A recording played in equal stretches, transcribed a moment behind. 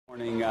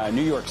Morning,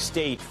 New York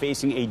State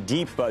facing a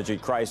deep budget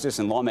crisis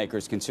and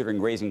lawmakers considering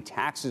raising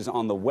taxes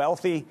on the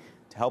wealthy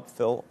to help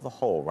fill the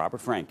hole.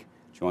 Robert Frank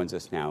joins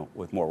us now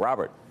with more.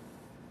 Robert.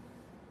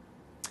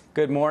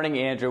 Good morning,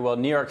 Andrew. Well,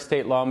 New York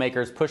State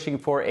lawmakers pushing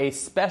for a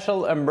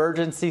special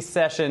emergency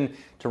session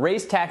to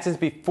raise taxes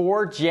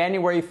before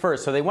January 1st.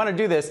 So they want to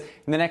do this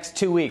in the next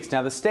 2 weeks.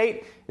 Now, the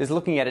state is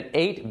looking at an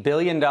 $8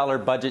 billion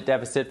budget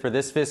deficit for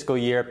this fiscal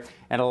year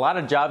and a lot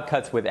of job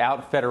cuts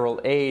without federal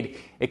aid.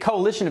 A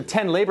coalition of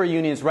 10 labor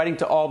unions writing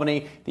to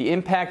Albany the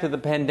impact of the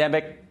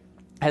pandemic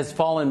has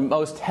fallen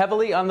most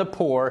heavily on the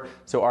poor,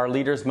 so our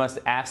leaders must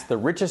ask the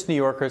richest New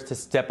Yorkers to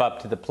step up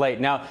to the plate.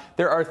 Now,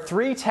 there are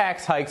 3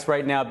 tax hikes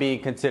right now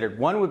being considered.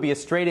 One would be a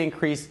straight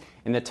increase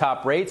in the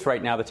top rates.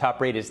 Right now, the top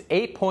rate is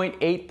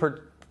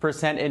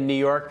 8.8% in New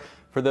York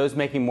for those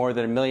making more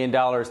than $1 million.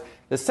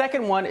 The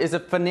second one is a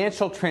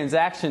financial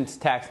transactions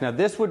tax. Now,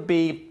 this would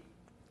be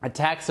a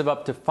tax of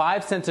up to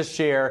 5 cents a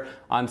share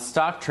on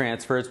stock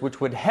transfers,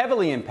 which would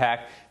heavily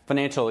impact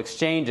financial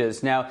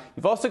exchanges. Now,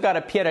 you've also got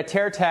a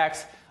pied-à-terre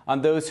tax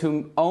on those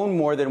who own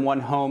more than one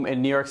home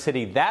in New York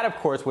City. That, of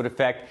course, would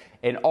affect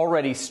an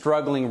already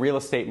struggling real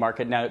estate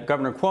market. Now,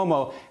 Governor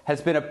Cuomo has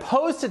been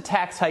opposed to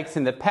tax hikes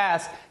in the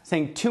past,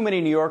 saying too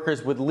many New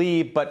Yorkers would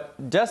leave. But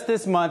just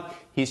this month,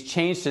 he's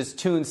changed his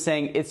tune,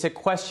 saying it's a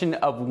question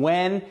of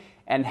when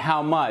and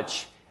how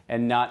much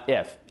and not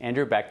if.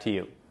 Andrew, back to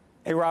you.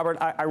 Hey, Robert,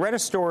 I read a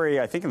story,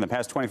 I think in the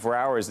past 24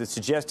 hours, that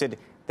suggested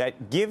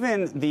that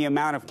given the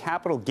amount of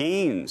capital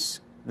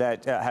gains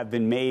that have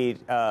been made,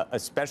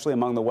 especially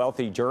among the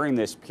wealthy during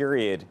this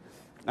period,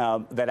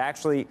 that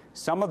actually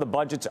some of the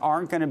budgets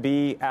aren't going to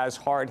be as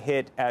hard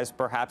hit as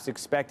perhaps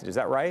expected. Is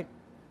that right?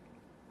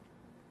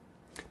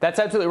 That's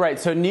absolutely right.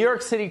 So New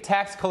York City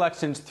tax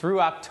collections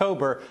through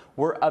October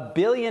were $1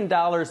 billion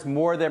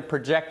more than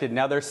projected.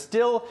 Now, they're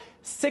still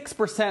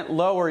 6%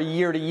 lower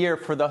year to year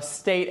for the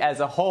state as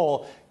a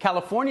whole.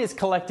 California's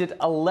collected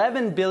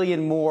 $11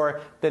 billion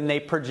more than they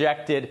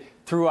projected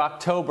through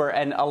October.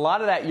 And a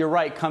lot of that, you're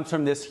right, comes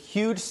from this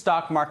huge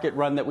stock market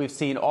run that we've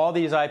seen, all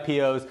these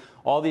IPOs,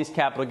 all these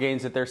capital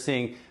gains that they're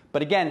seeing.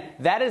 But again,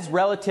 that is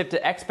relative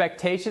to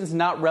expectations,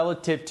 not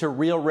relative to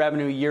real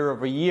revenue year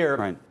over year,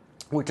 right,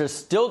 which are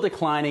still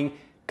declining,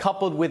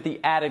 coupled with the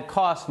added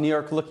cost. New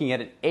York looking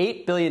at an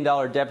 $8 billion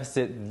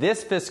deficit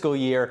this fiscal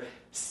year,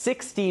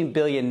 $16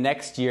 billion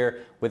next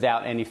year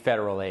without any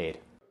federal aid.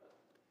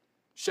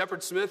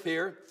 Shepard Smith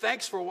here.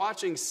 Thanks for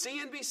watching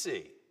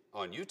CNBC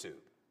on YouTube.